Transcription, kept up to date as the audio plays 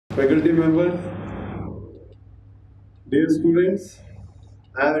faculty members, dear students,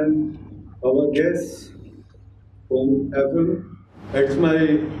 and our guests from FM. It's my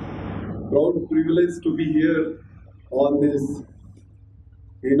proud privilege to be here on this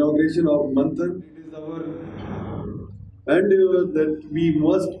inauguration of Manthan. It is our endeavor that we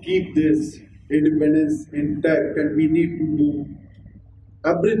must keep this independence intact, and we need to do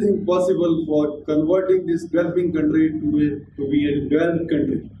everything possible for converting this developing country to be a developed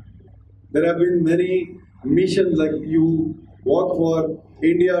country. There have been many missions like you work for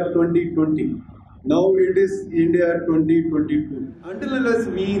India 2020. Now it is India 2022. Until unless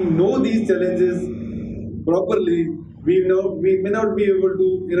we know these challenges properly, we may not be able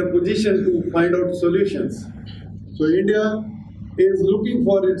to in a position to find out solutions. So India is looking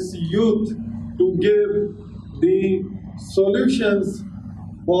for its youth to give the solutions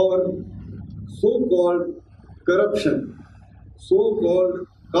for so-called corruption, so-called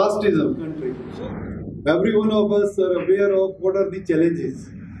casteism country. So every one of us are aware of what are the challenges.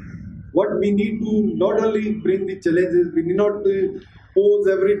 What we need to not only bring the challenges, we need not pose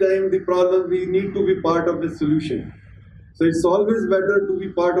every time the problem, we need to be part of the solution. So it's always better to be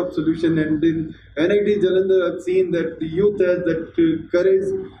part of solution, and in NIT Jalandhar I've seen that the youth has that courage.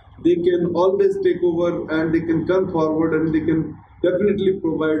 They can always take over and they can come forward and they can definitely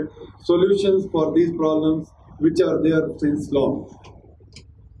provide solutions for these problems which are there since long.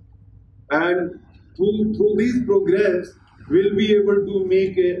 And through these programs, we'll be able to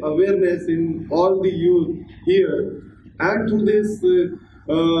make a awareness in all the youth here, and through this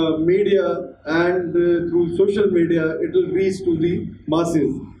media and through social media, it will reach to the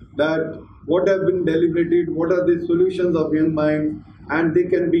masses that what have been deliberated, what are the solutions of young minds, and they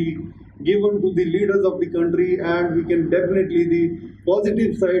can be given to the leaders of the country, and we can definitely the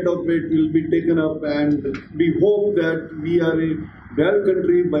positive side of it will be taken up, and we hope that we are a well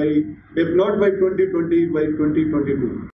country by, if not by 2020, by 2022.